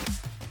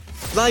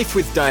Life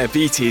with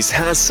diabetes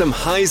has some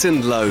highs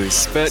and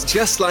lows, but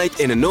just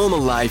like in a normal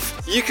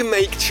life, you can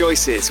make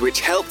choices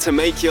which help to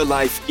make your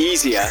life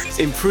easier,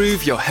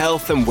 improve your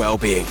health and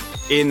well-being.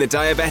 In the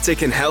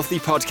Diabetic and Healthy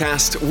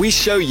podcast, we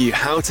show you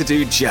how to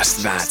do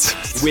just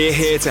that. We're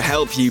here to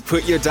help you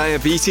put your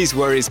diabetes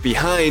worries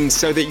behind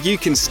so that you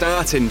can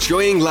start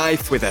enjoying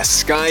life with a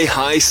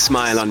sky-high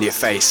smile on your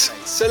face.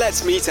 So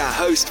let's meet our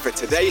host for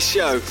today's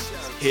show.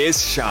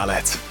 Here's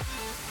Charlotte.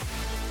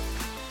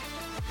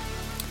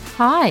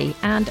 Hi,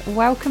 and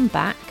welcome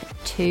back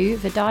to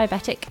the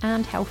Diabetic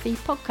and Healthy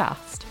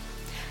podcast.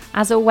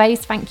 As always,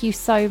 thank you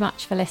so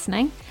much for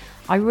listening.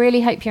 I really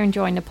hope you're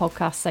enjoying the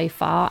podcast so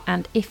far,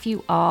 and if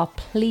you are,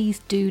 please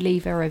do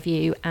leave a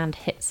review and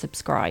hit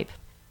subscribe.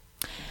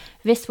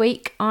 This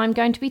week, I'm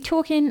going to be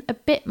talking a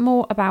bit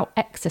more about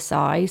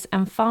exercise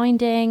and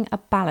finding a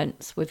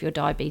balance with your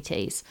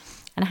diabetes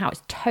and how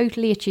it's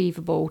totally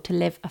achievable to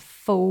live a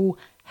full,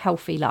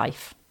 healthy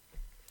life.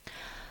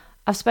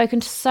 I've spoken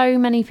to so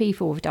many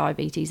people with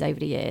diabetes over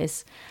the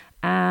years,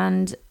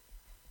 and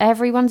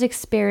everyone's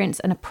experience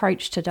and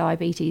approach to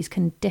diabetes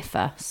can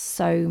differ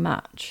so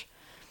much.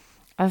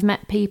 I've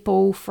met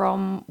people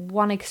from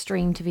one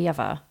extreme to the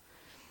other,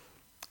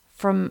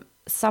 from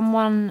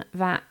someone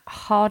that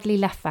hardly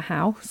left the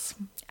house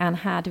and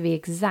had the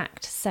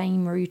exact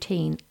same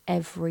routine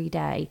every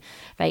day.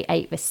 They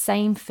ate the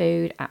same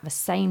food at the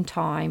same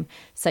time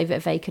so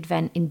that they could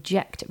then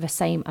inject the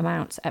same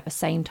amounts at the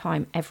same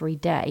time every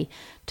day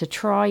to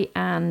try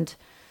and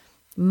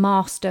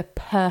master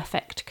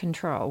perfect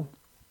control,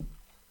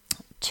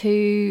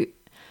 to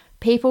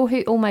people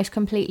who almost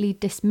completely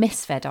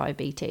dismiss their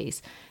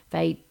diabetes.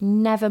 They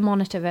never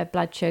monitor their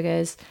blood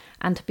sugars,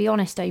 and to be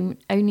honest, they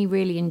only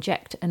really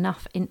inject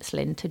enough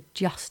insulin to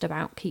just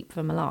about keep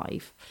them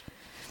alive.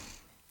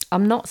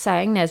 I'm not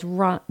saying there's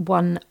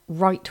one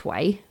right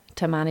way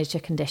to manage a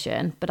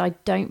condition, but I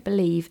don't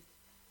believe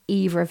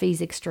either of these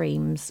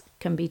extremes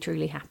can be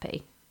truly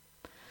happy.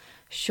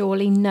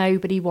 Surely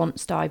nobody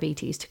wants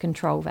diabetes to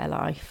control their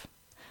life,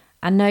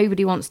 and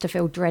nobody wants to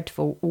feel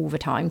dreadful all the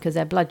time because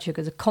their blood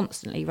sugars are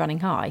constantly running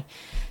high.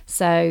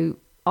 So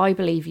I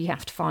believe you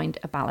have to find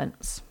a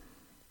balance.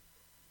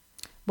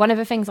 One of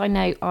the things I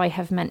know I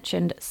have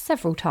mentioned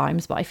several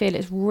times, but I feel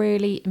it's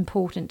really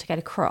important to get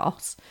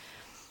across,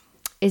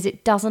 is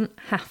it doesn't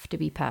have to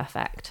be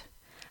perfect.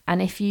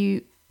 And if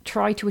you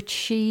try to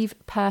achieve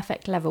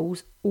perfect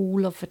levels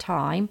all of the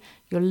time,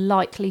 you're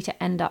likely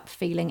to end up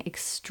feeling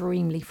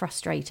extremely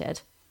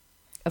frustrated.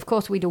 Of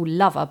course, we'd all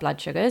love our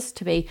blood sugars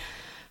to be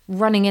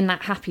running in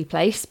that happy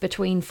place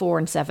between 4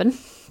 and 7.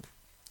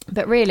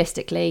 But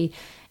realistically,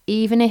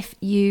 even if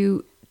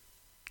you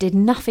did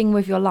nothing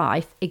with your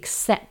life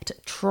except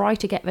try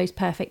to get those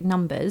perfect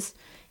numbers,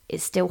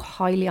 it's still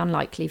highly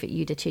unlikely that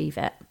you'd achieve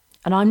it.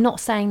 And I'm not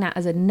saying that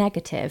as a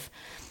negative.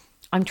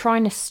 I'm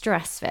trying to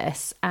stress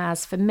this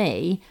as, for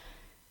me,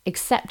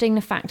 accepting the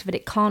fact that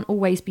it can't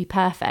always be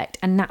perfect,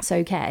 and that's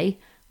okay,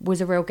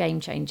 was a real game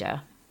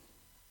changer.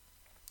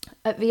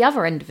 At the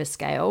other end of the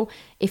scale,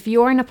 if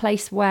you're in a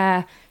place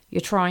where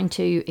you're trying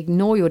to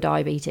ignore your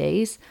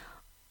diabetes,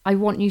 I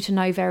want you to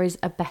know there is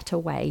a better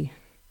way.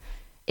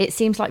 It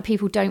seems like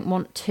people don't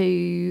want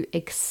to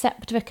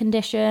accept the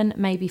condition,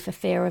 maybe for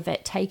fear of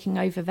it taking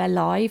over their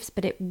lives,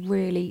 but it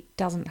really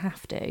doesn't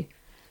have to.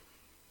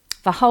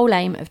 The whole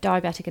aim of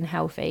Diabetic and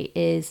Healthy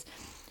is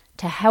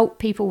to help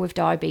people with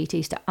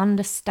diabetes to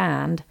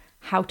understand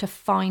how to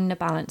find the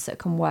balance that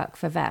can work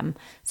for them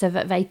so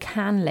that they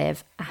can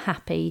live a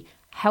happy,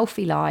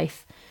 healthy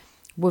life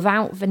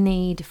without the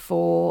need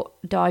for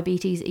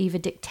diabetes either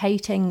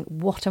dictating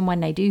what and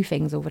when they do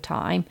things all the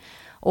time,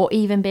 or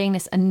even being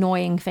this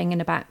annoying thing in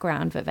the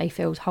background that they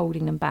feel is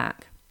holding them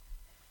back.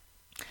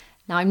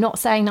 Now, I'm not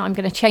saying that I'm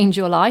going to change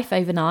your life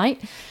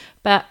overnight,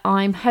 but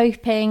I'm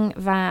hoping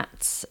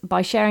that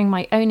by sharing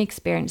my own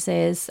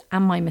experiences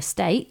and my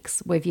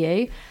mistakes with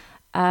you,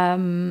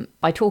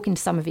 by talking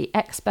to some of the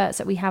experts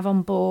that we have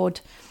on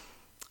board,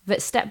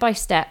 that step by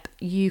step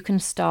you can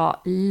start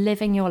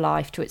living your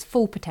life to its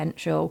full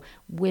potential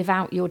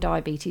without your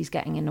diabetes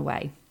getting in the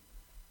way.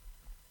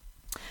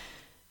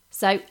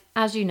 So,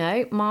 as you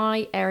know,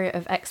 my area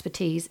of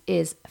expertise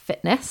is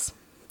fitness.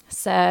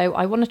 So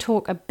I want to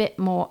talk a bit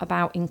more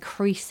about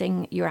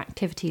increasing your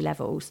activity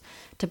levels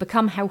to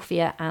become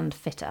healthier and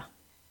fitter.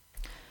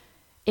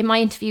 In my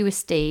interview with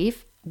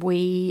Steve,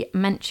 we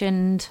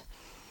mentioned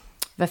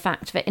the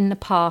fact that in the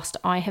past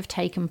I have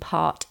taken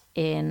part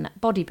in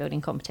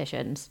bodybuilding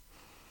competitions,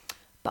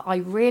 but I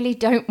really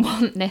don't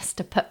want this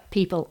to put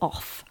people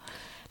off.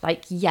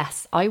 Like,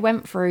 yes, I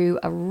went through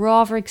a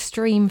rather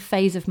extreme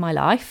phase of my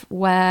life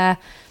where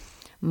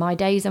my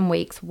days and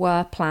weeks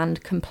were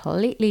planned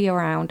completely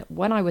around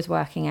when I was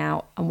working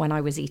out and when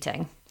I was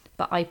eating.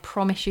 But I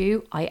promise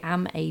you, I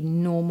am a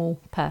normal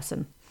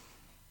person-ish.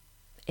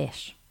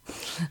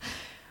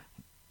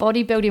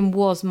 Bodybuilding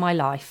was my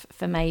life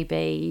for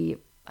maybe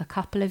a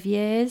couple of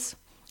years,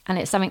 and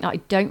it's something that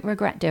I don't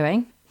regret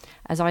doing,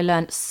 as I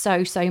learned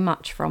so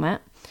much from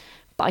it,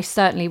 but I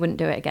certainly wouldn't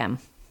do it again.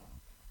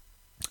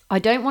 I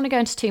don't want to go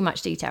into too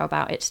much detail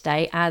about it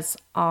today, as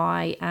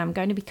I am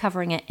going to be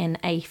covering it in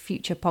a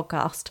future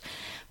podcast,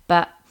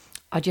 but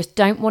I just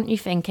don't want you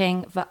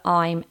thinking that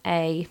I'm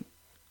a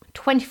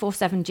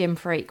 24/7 gym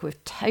freak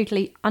with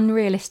totally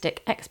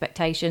unrealistic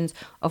expectations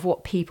of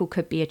what people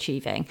could be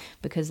achieving,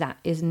 because that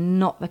is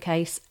not the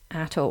case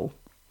at all.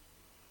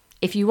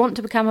 If you want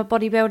to become a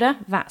bodybuilder,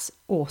 that's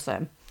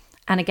awesome.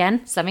 And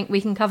again, something we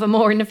can cover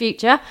more in the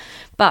future.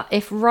 But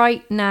if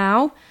right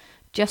now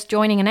just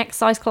joining an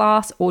exercise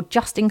class or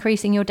just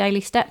increasing your daily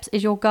steps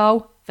is your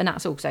goal, then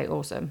that's also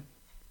awesome.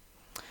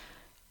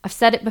 I've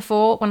said it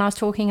before when I was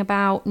talking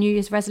about New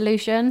Year's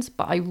resolutions,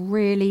 but I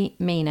really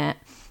mean it.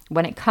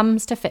 When it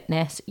comes to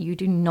fitness, you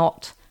do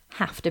not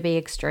have to be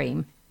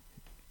extreme.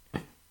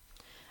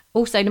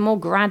 Also, the more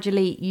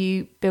gradually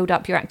you build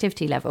up your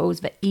activity levels,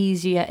 the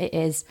easier it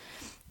is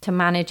to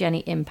manage any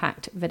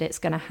impact that it's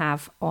going to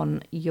have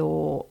on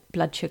your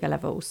blood sugar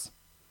levels.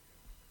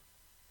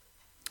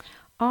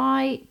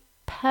 I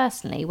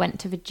personally went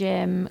to the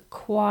gym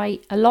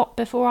quite a lot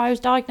before I was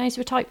diagnosed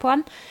with type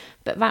 1,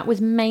 but that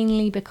was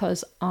mainly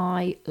because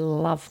I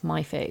love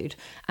my food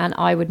and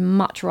I would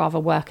much rather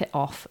work it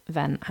off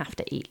than have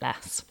to eat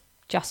less,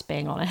 just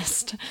being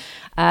honest.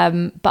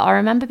 But I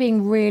remember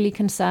being really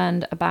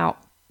concerned about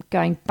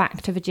going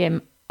back to the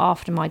gym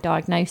after my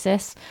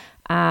diagnosis,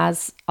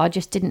 as I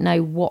just didn't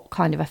know what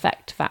kind of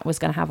effect that was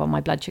going to have on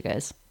my blood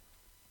sugars.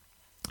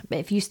 But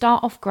if you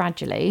start off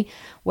gradually,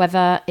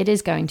 whether it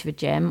is going to the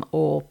gym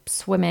or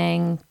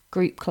swimming,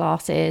 group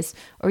classes,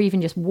 or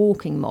even just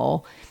walking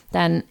more,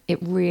 then it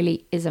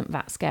really isn't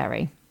that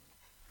scary.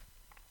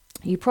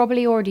 You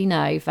probably already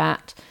know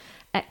that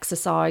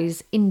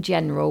exercise in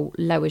general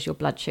lowers your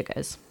blood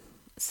sugars.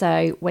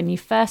 So when you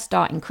first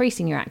start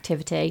increasing your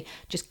activity,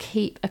 just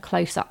keep a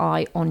closer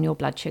eye on your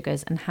blood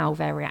sugars and how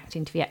they're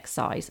reacting to the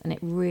exercise. And it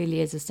really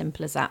is as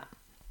simple as that.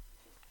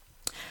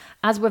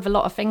 As with a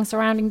lot of things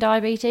surrounding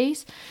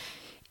diabetes,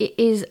 it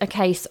is a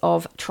case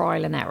of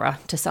trial and error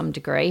to some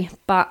degree.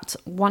 But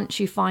once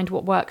you find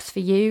what works for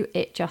you,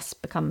 it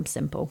just becomes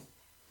simple.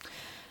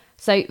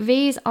 So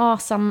these are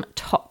some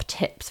top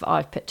tips that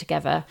I've put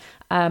together.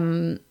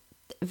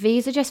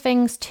 These are just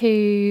things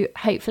to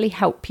hopefully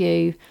help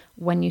you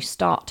when you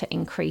start to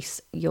increase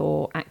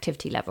your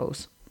activity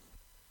levels.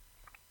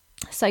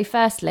 So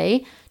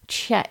firstly,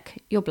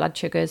 check your blood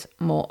sugars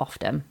more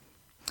often.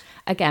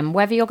 Again,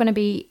 whether you're going to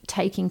be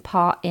taking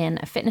part in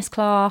a fitness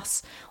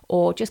class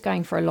or just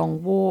going for a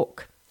long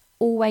walk,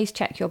 always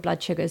check your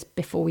blood sugars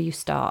before you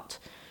start,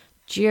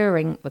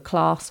 during the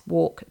class,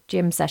 walk,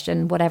 gym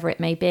session, whatever it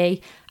may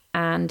be,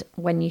 and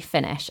when you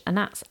finish. And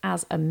that's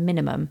as a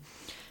minimum.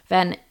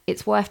 Then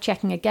it's worth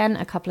checking again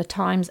a couple of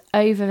times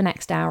over the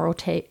next hour or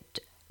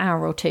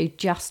two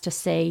just to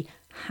see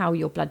how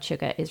your blood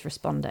sugar is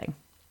responding.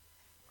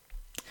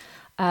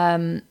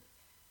 And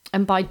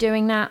by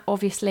doing that,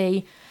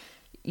 obviously,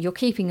 you're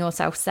keeping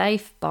yourself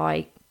safe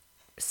by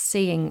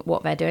seeing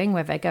what they're doing,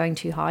 whether they're going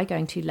too high,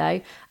 going too low.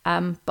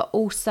 But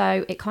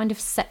also it kind of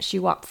sets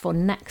you up for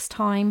next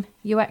time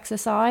you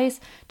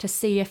exercise to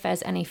see if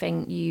there's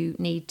anything you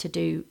need to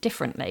do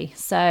differently.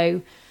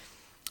 So,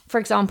 for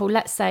example,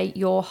 let's say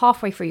you're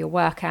halfway through your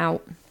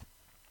workout,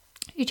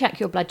 you check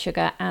your blood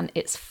sugar and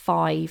it's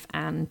 5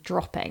 and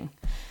dropping.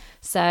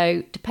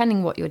 So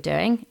depending what you're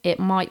doing, it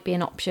might be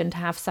an option to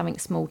have something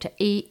small to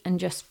eat and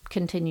just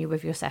continue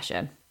with your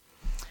session.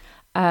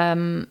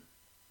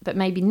 But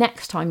maybe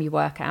next time you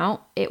work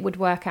out, it would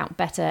work out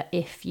better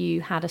if you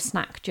had a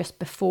snack just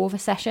before the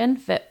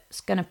session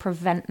that's going to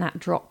prevent that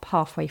drop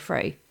halfway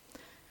through.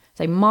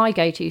 So my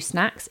go-to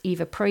snacks,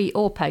 either pre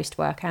or post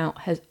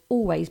workout, has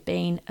always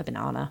been a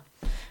banana.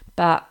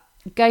 But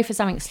go for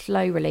something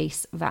slow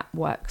release that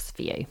works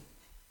for you.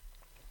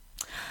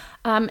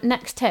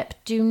 Next tip,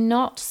 do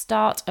not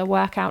start a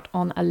workout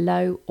on a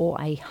low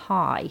or a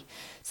high.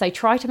 So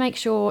try to make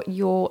sure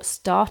you're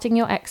starting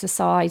your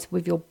exercise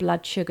with your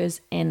blood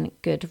sugars in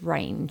good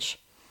range.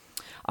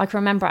 I can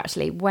remember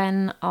actually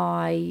when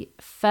I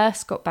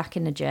first got back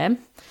in the gym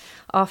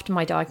after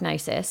my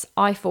diagnosis,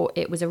 I thought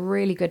it was a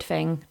really good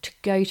thing to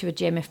go to a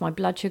gym if my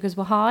blood sugars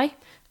were high,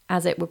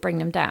 as it would bring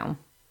them down.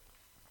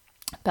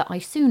 But I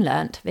soon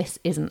learnt this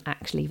isn't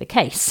actually the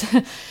case.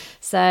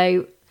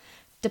 So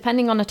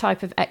depending on the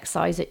type of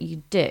exercise that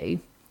you do,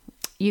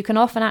 you can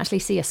often actually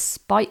see a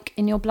spike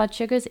in your blood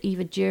sugars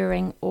either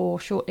during or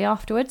shortly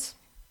afterwards.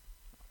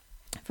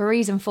 The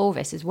reason for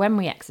this is when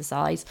we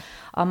exercise,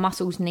 our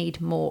muscles need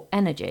more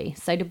energy,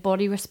 so the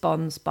body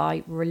responds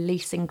by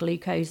releasing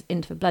glucose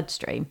into the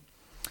bloodstream.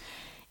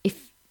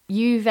 If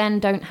you then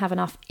don't have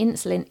enough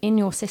insulin in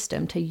your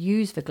system to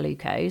use the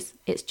glucose,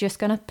 it's just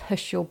going to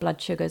push your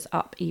blood sugars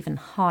up even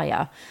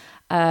higher,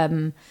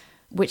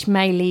 which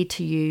may lead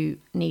to you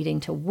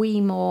needing to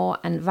wee more,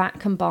 and that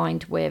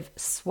combined with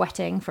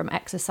sweating from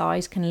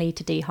exercise can lead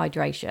to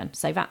dehydration.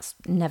 So that's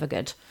never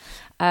good.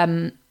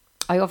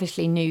 I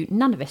obviously knew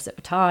none of this at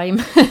the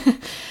time.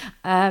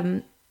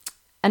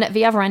 And at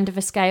the other end of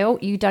the scale,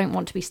 you don't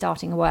want to be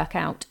starting a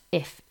workout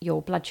if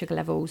your blood sugar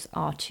levels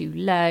are too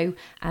low,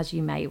 as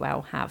you may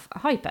well have a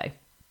hypo.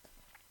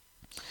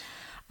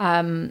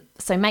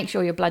 So make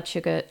sure your blood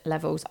sugar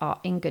levels are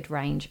in good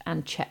range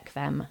and check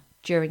them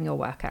during your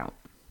workout.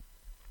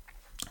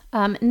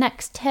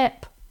 Next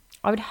tip,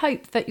 I would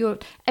hope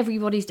that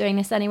everybody's doing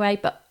this anyway,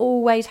 but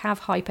always have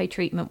hypo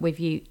treatment with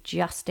you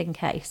just in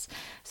case.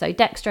 So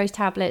dextrose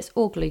tablets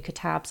or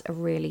glucotabs are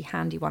really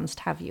handy ones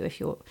to have you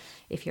if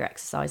you're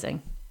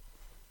exercising.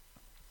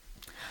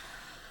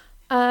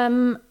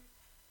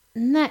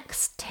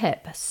 Next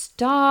tip,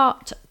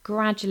 start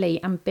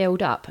gradually and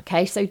build up.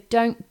 Okay, so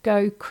don't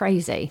go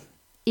crazy.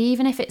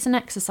 Even if it's an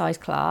exercise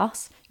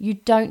class, you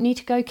don't need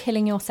to go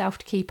killing yourself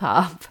to keep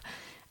up.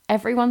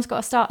 Everyone's got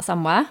to start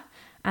somewhere.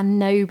 And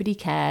nobody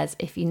cares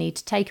if you need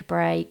to take a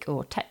break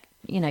or check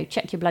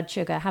your blood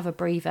sugar, have a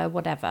breather,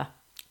 whatever.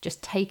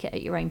 Just take it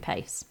at your own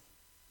pace.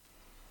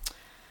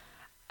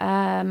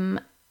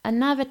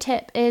 Another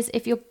tip is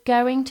if you're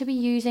going to be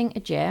using a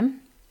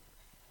gym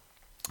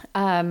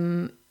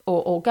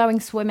or going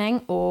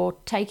swimming or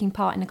taking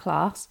part in a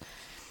class,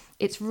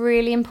 it's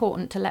really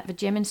important to let the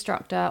gym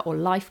instructor or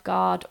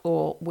lifeguard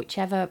or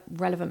whichever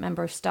relevant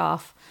member of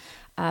staff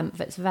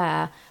that's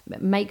there,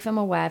 make them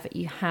aware that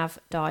you have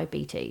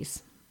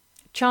diabetes.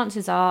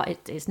 Chances are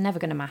it's never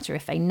going to matter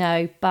if they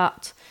know,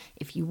 but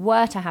if you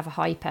were to have a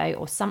hypo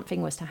or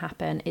something was to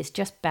happen, it's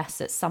just best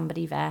that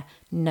somebody there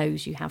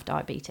knows you have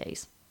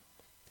diabetes.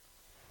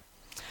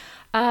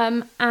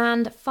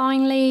 And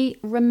finally,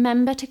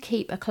 remember to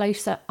keep a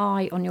closer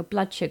eye on your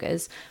blood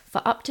sugars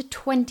for up to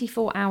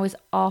 24 hours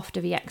after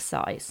the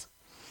exercise.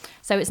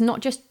 So it's not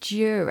just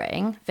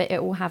during that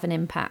it will have an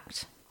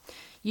impact.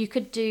 You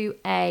could do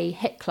a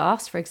HIIT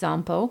class, for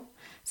example.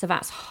 So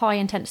that's high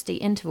intensity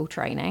interval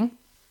training.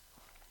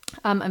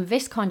 And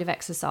this kind of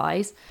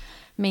exercise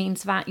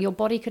means that your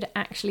body could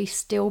actually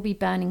still be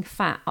burning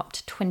fat up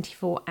to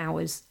 24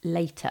 hours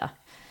later.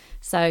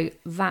 So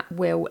that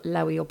will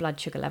lower your blood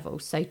sugar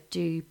levels. So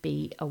do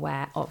be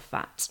aware of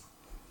that.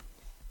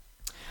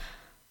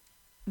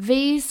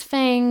 These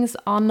things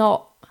are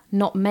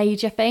not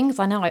major things.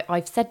 I know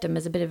I've said them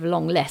as a bit of a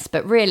long list,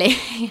 but really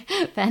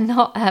they're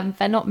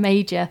not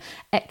major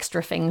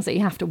extra things that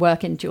you have to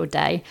work into your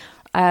day.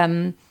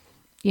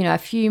 A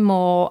few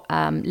more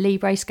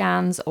Libre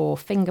scans or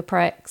finger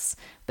pricks,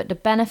 but the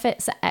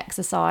benefits that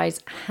exercise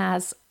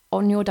has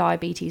on your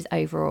diabetes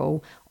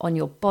overall, on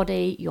your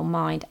body, your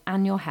mind,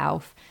 and your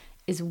health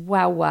is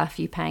well worth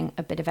you paying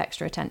a bit of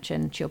extra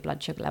attention to your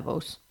blood sugar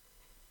levels.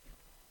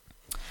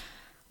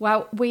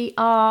 Well, we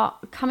are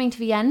coming to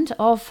the end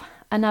of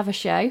another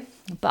show,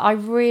 but I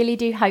really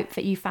do hope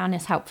that you found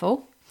this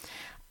helpful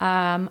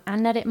and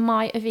that it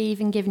might have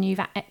even given you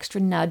that extra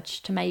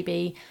nudge to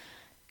maybe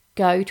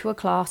go to a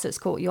class that's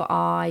caught your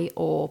eye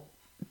or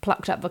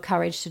plucked up the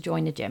courage to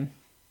join the gym.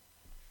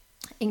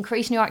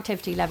 Increasing your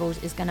activity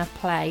levels is going to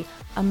play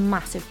a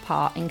massive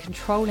part in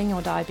controlling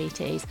your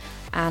diabetes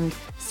and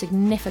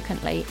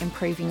significantly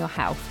improving your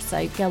health.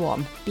 So go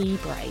on, be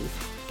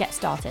brave, get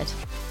started.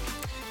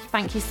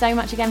 Thank you so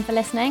much again for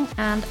listening,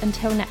 and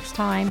until next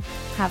time,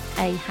 have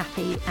a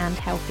happy and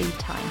healthy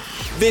time.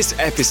 This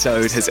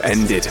episode has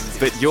ended,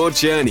 but your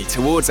journey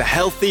towards a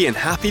healthy and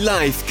happy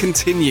life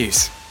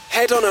continues.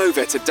 Head on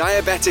over to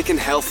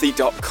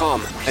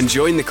diabeticandhealthy.com and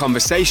join the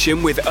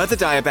conversation with other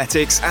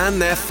diabetics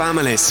and their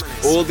families.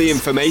 All the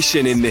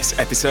information in this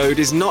episode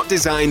is not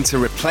designed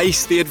to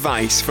replace the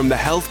advice from the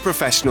health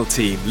professional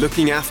team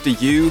looking after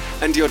you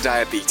and your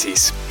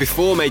diabetes.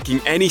 Before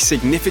making any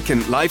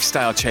significant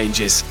lifestyle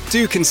changes,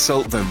 do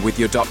consult them with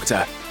your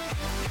doctor.